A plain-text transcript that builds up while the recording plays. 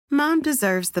Mom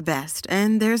deserves the best,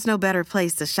 and there's no better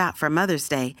place to shop for Mother's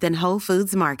Day than Whole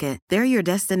Foods Market. They're your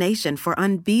destination for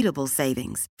unbeatable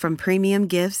savings, from premium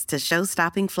gifts to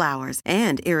show-stopping flowers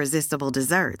and irresistible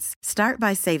desserts. Start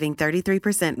by saving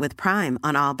 33% with Prime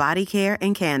on all body care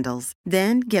and candles.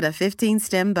 Then get a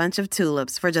 15-stem bunch of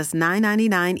tulips for just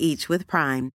 $9.99 each with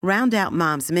Prime. Round out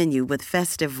Mom's menu with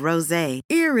festive rosé,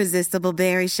 irresistible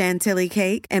berry chantilly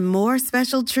cake, and more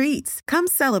special treats. Come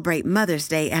celebrate Mother's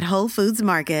Day at Whole Foods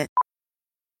Market.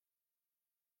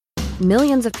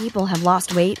 Millions of people have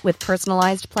lost weight with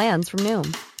personalized plans from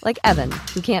Noom. Like Evan,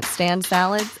 who can't stand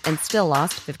salads and still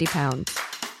lost 50 pounds.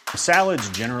 Salads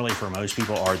generally for most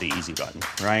people are the easy button,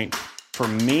 right? For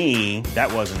me,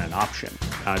 that wasn't an option.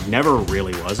 I never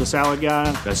really was a salad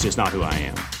guy. That's just not who I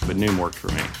am. But Noom worked for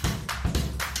me.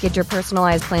 Get your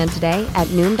personalized plan today at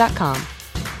Noom.com.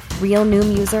 Real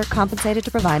Noom user compensated to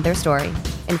provide their story.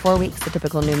 In 4 weeks, the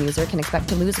typical Noom user can expect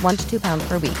to lose 1 to 2 pounds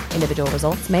per week. Individual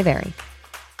results may vary.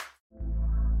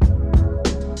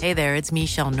 Hey there, it's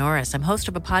Michelle Norris. I'm host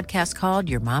of a podcast called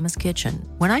Your Mama's Kitchen.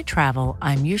 When I travel,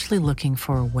 I'm usually looking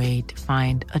for a way to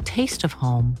find a taste of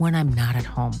home when I'm not at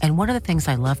home. And one of the things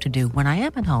I love to do when I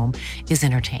am at home is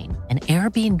entertain. And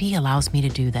Airbnb allows me to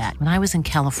do that. When I was in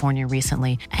California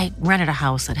recently, I rented a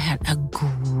house that had a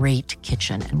great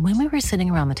kitchen. And when we were sitting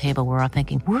around the table, we were all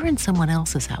thinking, we're in someone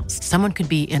else's house. Someone could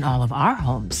be in all of our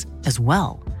homes as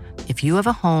well. If you have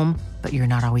a home, but you're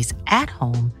not always at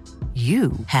home,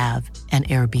 you have an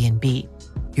Airbnb.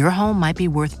 Your home might be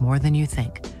worth more than you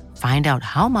think. Find out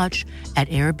how much at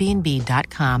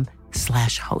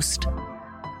airbnb.com/host.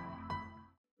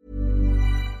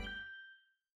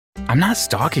 I'm not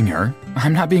stalking her.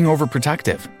 I'm not being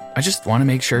overprotective. I just want to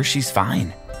make sure she's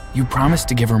fine. You promised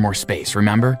to give her more space,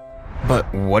 remember?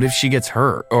 But what if she gets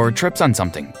hurt or trips on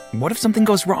something? What if something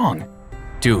goes wrong?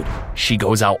 Dude, she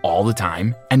goes out all the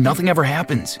time and nothing ever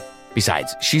happens.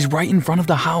 Besides, she's right in front of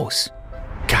the house.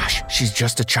 Gosh, she's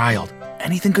just a child.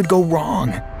 Anything could go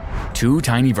wrong. 2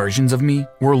 tiny versions of me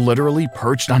were literally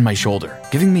perched on my shoulder,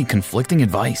 giving me conflicting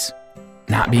advice.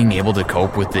 Not being able to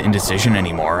cope with the indecision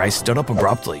anymore, I stood up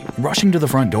abruptly, rushing to the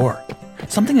front door.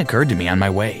 Something occurred to me on my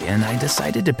way, and I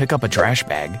decided to pick up a trash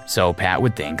bag, so Pat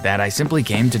would think that I simply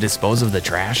came to dispose of the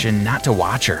trash and not to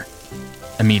watch her.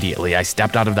 Immediately, I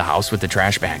stepped out of the house with the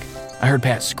trash bag. I heard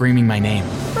Pat screaming my name.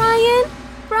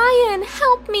 Brian,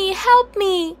 help me, help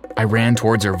me. I ran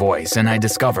towards her voice and I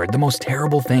discovered the most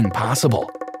terrible thing possible.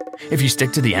 If you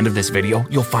stick to the end of this video,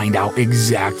 you'll find out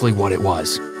exactly what it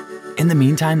was. In the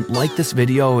meantime, like this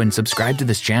video and subscribe to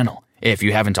this channel if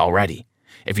you haven't already.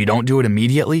 If you don't do it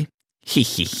immediately,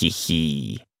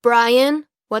 Brian,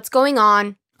 what's going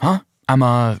on? Huh? I'm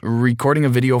recording a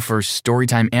video for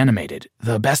Storytime Animated,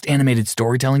 the best animated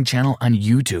storytelling channel on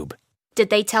YouTube. Did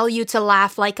they tell you to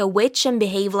laugh like a witch and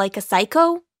behave like a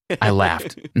psycho? I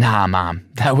laughed. Nah, Mom,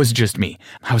 that was just me.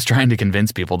 I was trying to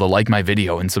convince people to like my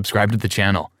video and subscribe to the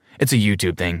channel. It's a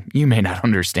YouTube thing. You may not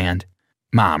understand.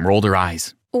 Mom rolled her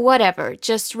eyes. Whatever.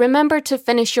 Just remember to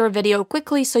finish your video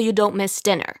quickly so you don't miss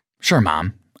dinner. Sure,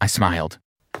 Mom. I smiled.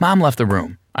 Mom left the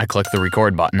room. I clicked the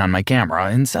record button on my camera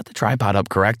and set the tripod up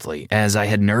correctly as I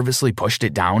had nervously pushed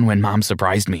it down when Mom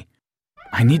surprised me.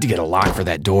 I need to get a lock for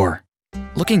that door.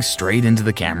 Looking straight into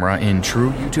the camera in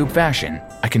true YouTube fashion,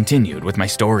 I continued with my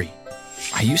story.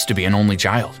 I used to be an only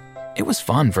child. It was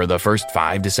fun for the first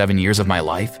 5 to 7 years of my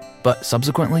life, but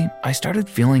subsequently, I started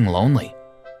feeling lonely.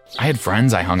 I had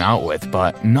friends I hung out with,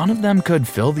 but none of them could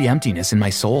fill the emptiness in my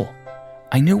soul.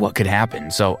 I knew what could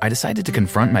happen, so I decided to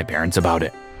confront my parents about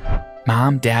it.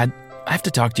 Mom, Dad, I have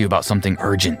to talk to you about something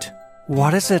urgent.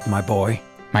 What is it, my boy?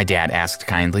 My dad asked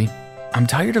kindly. I'm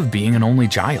tired of being an only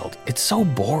child. It's so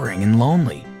boring and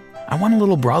lonely. I want a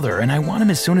little brother, and I want him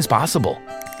as soon as possible.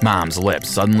 Mom's lips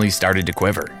suddenly started to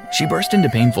quiver. She burst into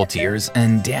painful tears,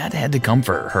 and Dad had to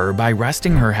comfort her by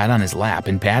resting her head on his lap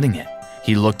and patting it.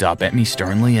 He looked up at me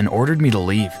sternly and ordered me to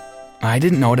leave. I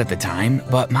didn't know it at the time,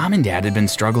 but Mom and Dad had been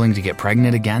struggling to get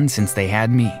pregnant again since they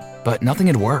had me, but nothing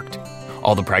had worked.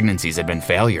 All the pregnancies had been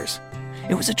failures.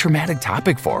 It was a traumatic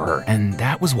topic for her, and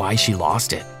that was why she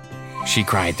lost it. She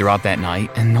cried throughout that night,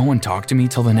 and no one talked to me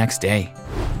till the next day.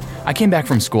 I came back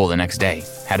from school the next day,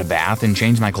 had a bath, and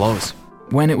changed my clothes.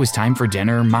 When it was time for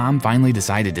dinner, Mom finally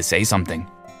decided to say something.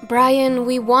 Brian,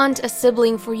 we want a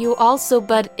sibling for you also,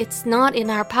 but it's not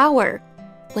in our power.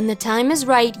 When the time is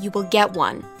right, you will get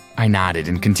one. I nodded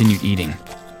and continued eating.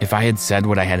 If I had said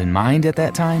what I had in mind at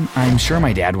that time, I'm sure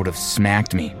my dad would have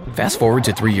smacked me. Fast forward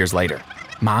to 3 years later.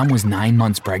 Mom was 9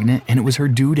 months pregnant, and it was her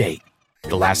due date.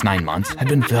 The last 9 months had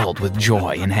been filled with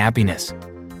joy and happiness.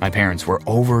 My parents were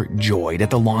overjoyed at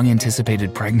the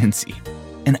long-anticipated pregnancy.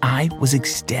 and I was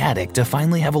ecstatic to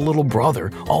finally have a little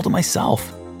brother all to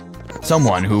myself.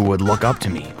 Someone who would look up to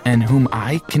me and whom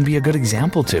I can be a good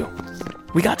example to.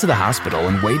 We got to the hospital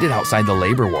and waited outside the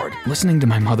labor ward, listening to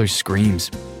my mother's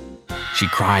screams. She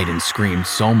cried and screamed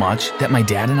so much that my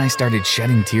dad and I started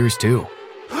shedding tears too.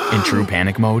 In true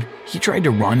panic mode, he tried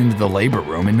to run into the labor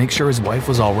room and make sure his wife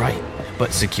was all right,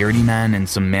 but security men and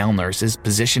some male nurses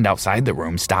positioned outside the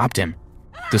room stopped him.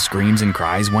 The screams and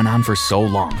cries went on for so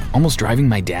long, almost driving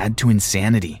my dad to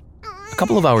insanity. A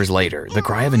couple of hours later, the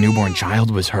cry of a newborn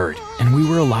child was heard, and we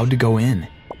were allowed to go in.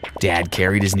 Dad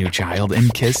carried his new child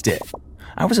and kissed it.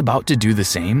 I was about to do the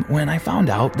same when I found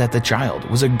out that the child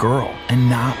was a girl and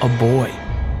not a boy.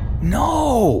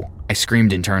 No! I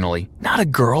screamed internally. Not a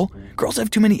girl. Girls have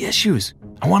too many issues.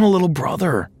 I want a little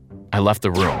brother. I left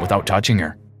the room without touching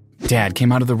her. Dad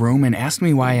came out of the room and asked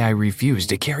me why I refused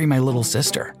to carry my little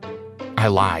sister. I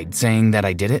lied, saying that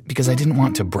I did it because I didn't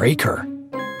want to break her.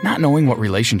 Not knowing what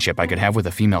relationship I could have with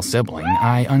a female sibling,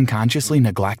 I unconsciously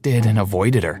neglected and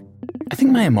avoided her. I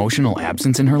think my emotional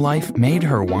absence in her life made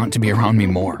her want to be around me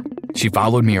more. She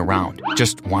followed me around,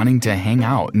 just wanting to hang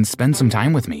out and spend some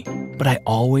time with me, but I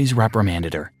always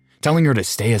reprimanded her, telling her to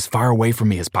stay as far away from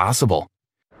me as possible.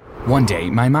 One day,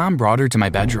 my mom brought her to my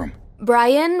bedroom.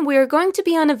 Brian, we're going to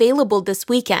be unavailable this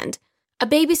weekend. A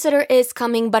babysitter is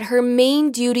coming, but her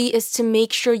main duty is to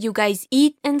make sure you guys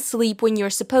eat and sleep when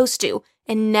you're supposed to,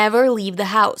 and never leave the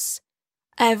house.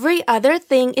 Every other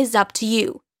thing is up to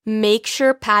you. Make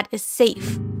sure Pat is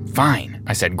safe. Fine,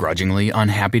 I said grudgingly,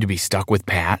 unhappy to be stuck with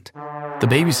Pat. The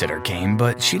babysitter came,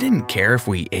 but she didn't care if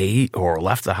we ate or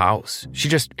left the house. She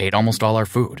just ate almost all our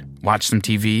food, watched some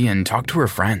TV, and talked to her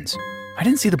friends. I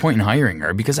didn't see the point in hiring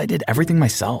her because I did everything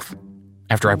myself.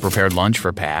 After I prepared lunch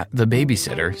for Pat, the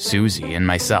babysitter, Susie, and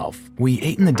myself, we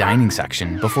ate in the dining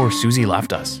section before Susie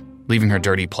left us, leaving her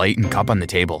dirty plate and cup on the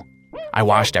table. I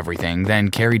washed everything,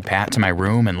 then carried Pat to my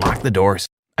room and locked the doors.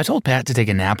 I told Pat to take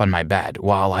a nap on my bed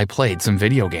while I played some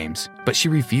video games, but she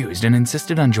refused and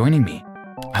insisted on joining me.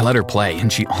 I let her play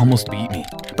and she almost beat me,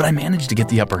 but I managed to get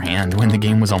the upper hand when the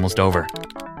game was almost over.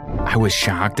 I was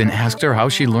shocked and asked her how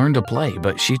she learned to play,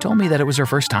 but she told me that it was her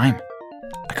first time.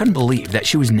 I couldn't believe that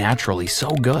she was naturally so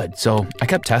good, so I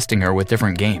kept testing her with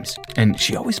different games, and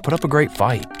she always put up a great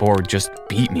fight, or just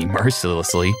beat me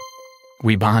mercilessly.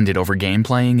 We bonded over game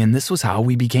playing, and this was how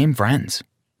we became friends.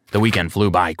 The weekend flew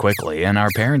by quickly, and our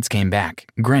parents came back,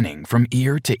 grinning from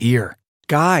ear to ear.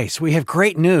 Guys, we have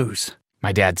great news.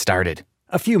 My dad started.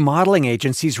 A few modeling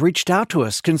agencies reached out to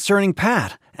us concerning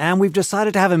Pat, and we've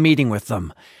decided to have a meeting with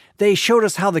them. They showed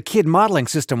us how the kid modeling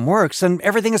system works, and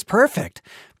everything is perfect.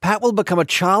 Pat will become a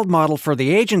child model for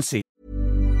the agency.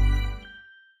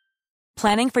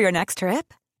 Planning for your next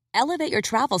trip? Elevate your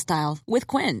travel style with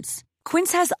Quince.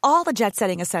 Quince has all the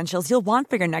jet-setting essentials you'll want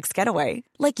for your next getaway,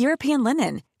 like European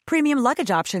linen, premium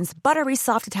luggage options, buttery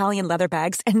soft Italian leather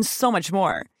bags, and so much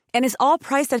more. And is all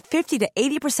priced at 50 to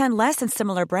 80% less than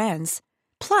similar brands.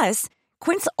 Plus,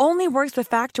 Quince only works with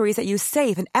factories that use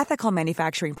safe and ethical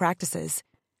manufacturing practices.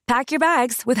 Pack your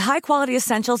bags with high-quality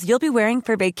essentials you'll be wearing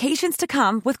for vacations to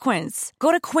come with Quince.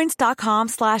 Go to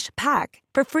quince.com/pack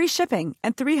for free shipping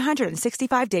and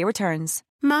 365-day returns.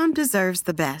 Mom deserves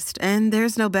the best, and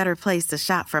there's no better place to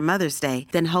shop for Mother's Day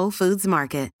than Whole Foods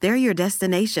Market. They're your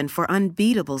destination for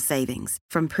unbeatable savings,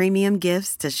 from premium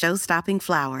gifts to show-stopping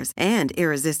flowers and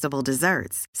irresistible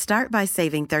desserts. Start by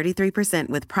saving 33%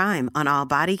 with Prime on all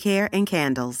body care and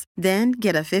candles. Then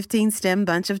get a 15-stem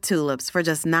bunch of tulips for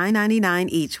just $9.99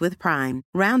 each with Prime.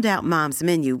 Round out Mom's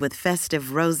menu with festive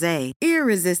rosé,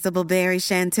 irresistible berry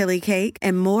chantilly cake,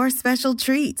 and more special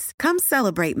treats. Come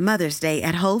celebrate Mother's Day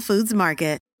at Whole Foods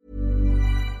Market.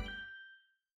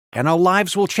 And our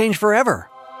lives will change forever.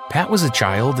 Pat was a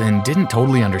child and didn't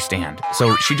totally understand,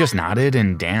 so she just nodded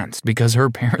and danced because her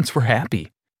parents were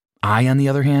happy. I, on the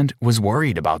other hand, was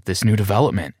worried about this new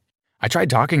development. I tried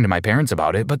talking to my parents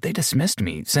about it, but they dismissed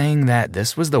me, saying that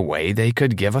this was the way they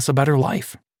could give us a better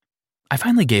life. I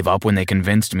finally gave up when they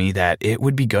convinced me that it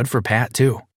would be good for Pat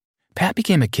too. Pat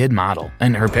became a kid model,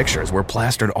 and her pictures were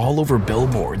plastered all over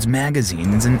billboards,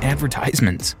 magazines, and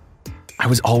advertisements. I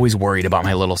was always worried about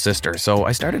my little sister, so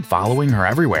I started following her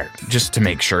everywhere, just to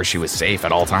make sure she was safe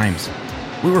at all times.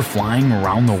 We were flying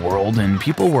around the world, and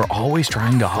people were always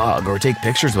trying to hug or take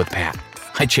pictures with Pat.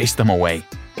 I chased them away.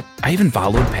 I even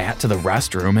followed Pat to the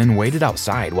restroom and waited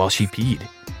outside while she peed,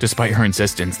 despite her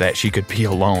insistence that she could pee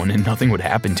alone and nothing would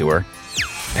happen to her.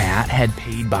 Pat had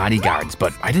paid bodyguards,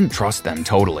 but I didn't trust them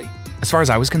totally. As far as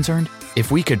I was concerned,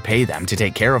 if we could pay them to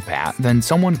take care of Pat, then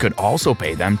someone could also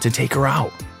pay them to take her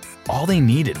out. All they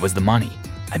needed was the money.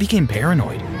 I became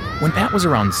paranoid. When Pat was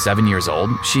around 7 years old,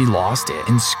 she lost it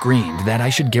and screamed that I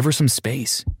should give her some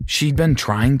space. She'd been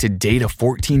trying to date a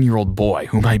 14-year-old boy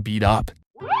whom I beat up.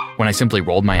 When I simply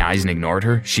rolled my eyes and ignored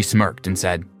her, she smirked and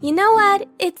said, "You know what?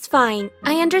 It's fine.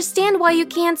 I understand why you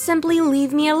can't simply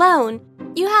leave me alone.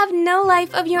 You have no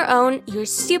life of your own, you're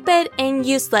stupid and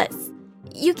useless.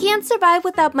 You can't survive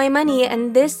without my money,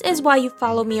 and this is why you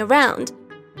follow me around.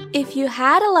 If you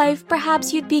had a life,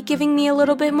 perhaps you'd be giving me a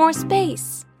little bit more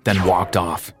space." Then walked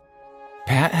off.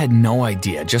 Pat had no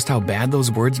idea just how bad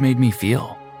those words made me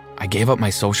feel. I gave up my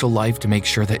social life to make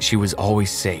sure that she was always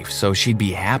safe so she'd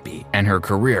be happy and her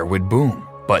career would boom.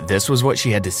 But this was what she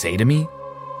had to say to me?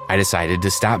 I decided to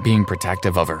stop being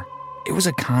protective of her. It was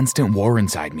a constant war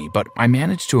inside me, but I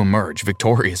managed to emerge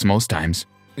victorious most times.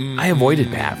 I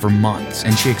avoided Pat for months,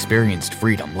 and she experienced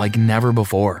freedom like never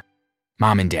before.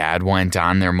 Mom and Dad went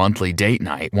on their monthly date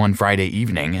night one Friday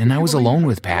evening, and I was alone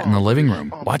with Pat in the living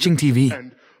room, watching TV.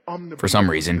 For some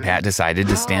reason, Pat decided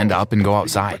to stand up and go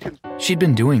outside. She'd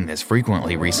been doing this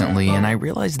frequently recently, and I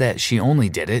realized that she only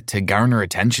did it to garner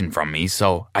attention from me,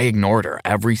 so I ignored her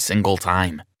every single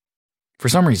time. For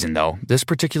some reason, though, this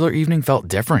particular evening felt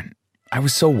different. I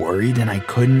was so worried, and I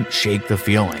couldn't shake the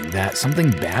feeling that something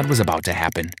bad was about to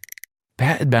happen.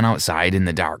 Pat had been outside in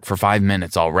the dark for 5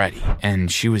 minutes already, and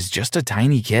she was just a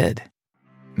tiny kid.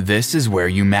 This is where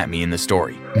you met me in the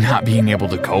story, not being able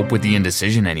to cope with the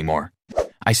indecision anymore.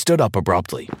 I stood up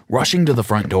abruptly, rushing to the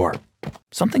front door.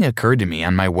 Something occurred to me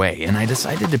on my way, and I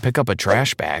decided to pick up a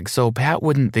trash bag so Pat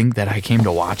wouldn't think that I came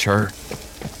to watch her.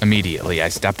 Immediately, I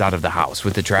stepped out of the house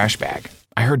with the trash bag.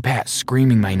 I heard Pat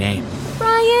screaming my name.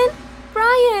 "Brian!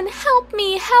 Brian, help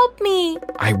me, help me!"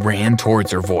 I ran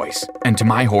towards her voice, and to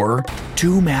my horror,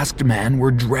 2 masked men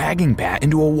were dragging Pat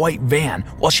into a white van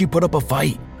while she put up a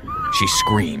fight. She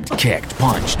screamed, kicked,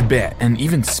 punched, bit, and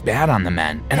even spat on the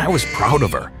men, and I was proud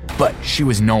of her. But she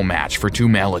was no match for 2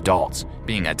 male adults,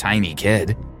 being a tiny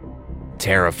kid.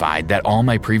 Terrified that all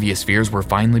my previous fears were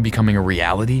finally becoming a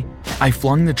reality, I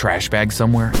flung the trash bag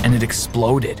somewhere and it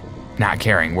exploded. Not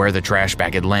caring where the trash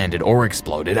bag had landed or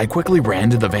exploded, I quickly ran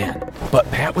to the van.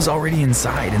 But Pat was already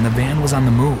inside and the van was on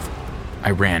the move.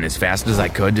 I ran as fast as I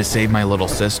could to save my little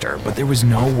sister, but there was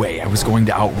no way I was going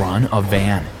to outrun a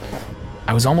van.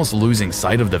 I was almost losing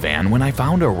sight of the van when I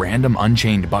found a random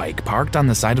unchained bike parked on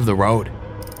the side of the road.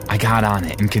 I got on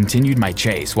it and continued my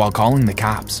chase while calling the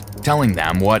cops, telling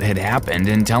them what had happened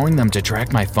and telling them to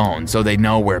track my phone so they'd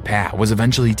know where Pat was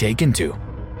eventually taken to.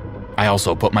 I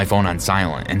also put my phone on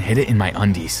silent and hid it in my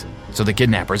undies so the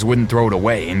kidnappers wouldn't throw it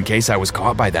away in case I was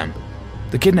caught by them.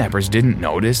 The kidnappers didn't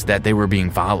notice that they were being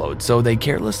followed, so they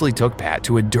carelessly took Pat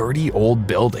to a dirty old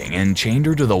building and chained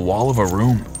her to the wall of a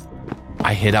room.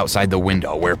 I hid outside the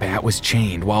window where Pat was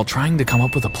chained while trying to come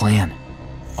up with a plan.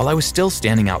 While I was still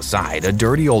standing outside, a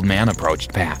dirty old man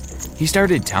approached Pat. He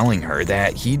started telling her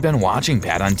that he'd been watching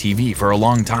Pat on TV for a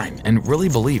long time and really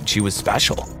believed she was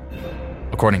special.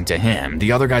 According to him,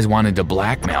 the other guys wanted to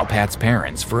blackmail Pat's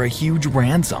parents for a huge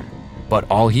ransom, but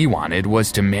all he wanted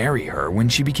was to marry her when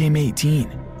she became 18.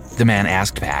 The man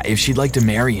asked Pat if she'd like to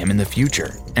marry him in the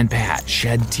future, and Pat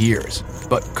shed tears,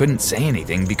 but couldn't say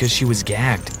anything because she was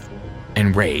gagged.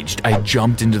 Enraged, I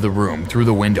jumped into the room through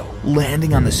the window,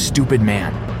 landing on the stupid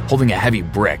man. Holding a heavy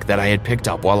brick that I had picked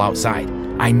up while outside,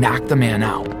 I knocked the man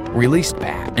out, released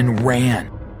Pat, and ran.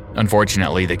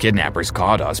 Unfortunately, the kidnappers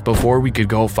caught us before we could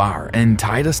go far and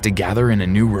tied us together in a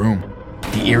new room.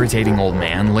 The irritating old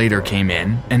man later came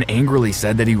in and angrily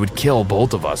said that he would kill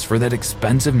both of us for that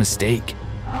expensive mistake.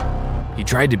 He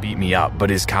tried to beat me up, but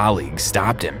his colleagues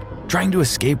stopped him, trying to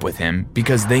escape with him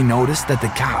because they noticed that the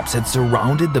cops had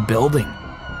surrounded the building.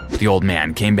 The old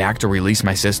man came back to release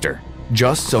my sister,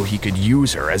 just so he could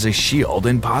use her as a shield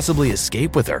and possibly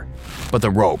escape with her. But the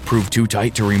rope proved too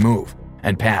tight to remove,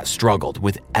 and Pat struggled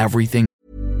with everything.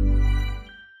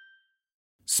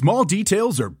 Small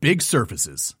details are big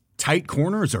surfaces. Tight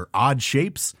corners are odd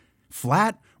shapes.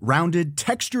 Flat, rounded,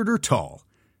 textured, or tall.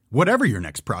 Whatever your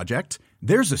next project,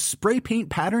 there's a spray paint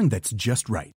pattern that's just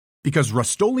right. Because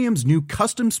Rust-Oleum's new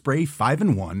Custom Spray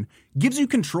 5-in-1 gives you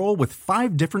control with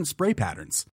 5 different spray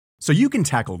patterns. So you can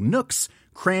tackle nooks,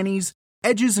 crannies,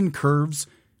 edges, and curves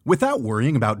without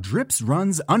worrying about drips,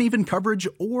 runs, uneven coverage,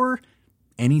 or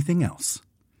anything else.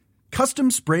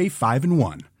 Custom Spray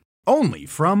 5-in-1. Only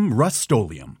from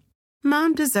Rust-Oleum.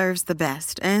 Mom deserves the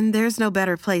best, and there's no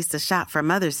better place to shop for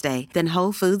Mother's Day than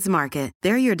Whole Foods Market.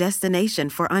 They're your destination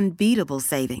for unbeatable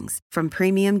savings, from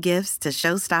premium gifts to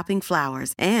show-stopping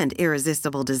flowers and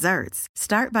irresistible desserts.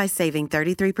 Start by saving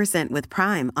 33% with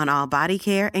Prime on all body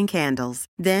care and candles.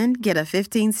 Then get a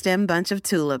 15-stem bunch of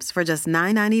tulips for just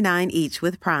 $9.99 each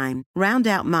with Prime. Round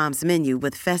out Mom's menu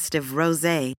with festive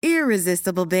rosé,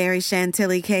 irresistible berry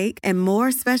chantilly cake, and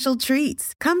more special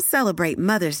treats. Come celebrate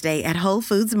Mother's Day at Whole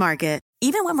Foods Market.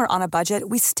 Even when we're on a budget,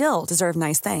 we still deserve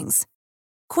nice things.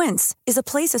 Quince is a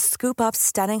place to scoop up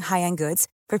stunning high-end goods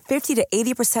for 50 to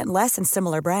 80% less than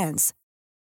similar brands.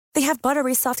 They have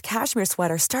buttery soft cashmere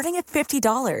sweaters starting at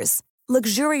 $50,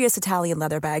 luxurious Italian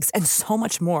leather bags, and so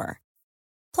much more.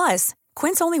 Plus,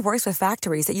 Quince only works with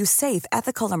factories that use safe,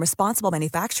 ethical, and responsible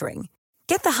manufacturing.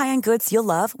 Get the high-end goods you'll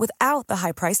love without the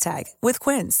high price tag with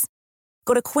Quince.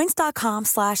 Go to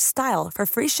quince.com/style for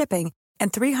free shipping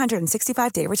and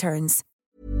 365-day returns.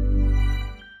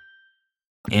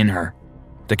 In her.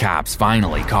 The cops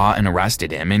finally caught and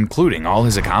arrested him, including all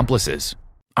his accomplices.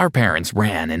 Our parents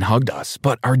ran and hugged us,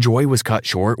 but our joy was cut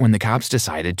short when the cops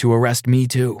decided to arrest me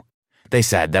too. They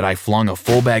said that I flung a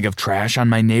full bag of trash on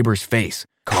my neighbor's face,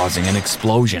 causing an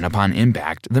explosion upon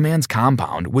impact. The man's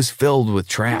compound was filled with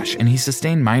trash, and he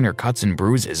sustained minor cuts and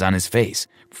bruises on his face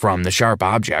from the sharp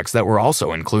objects that were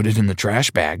also included in the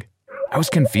trash bag. I was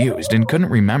confused and couldn't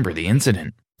remember the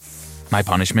incident. My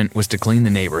punishment was to clean the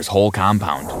neighbor's whole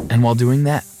compound, and while doing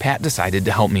that, Pat decided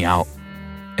to help me out.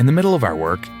 In the middle of our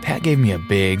work, Pat gave me a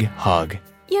big hug.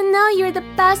 You know you're the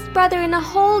best brother in the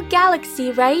whole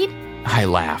galaxy, right? I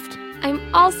laughed.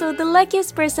 I'm also the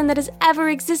luckiest person that has ever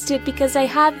existed because I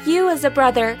have you as a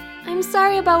brother. I'm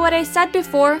sorry about what I said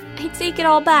before. I take it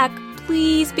all back.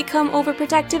 Please become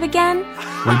overprotective again.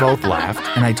 We both laughed,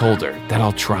 and I told her that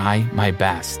I'll try my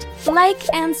best. Like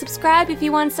and subscribe if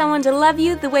you want someone to love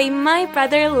you the way my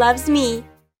brother loves me.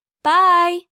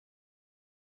 Bye!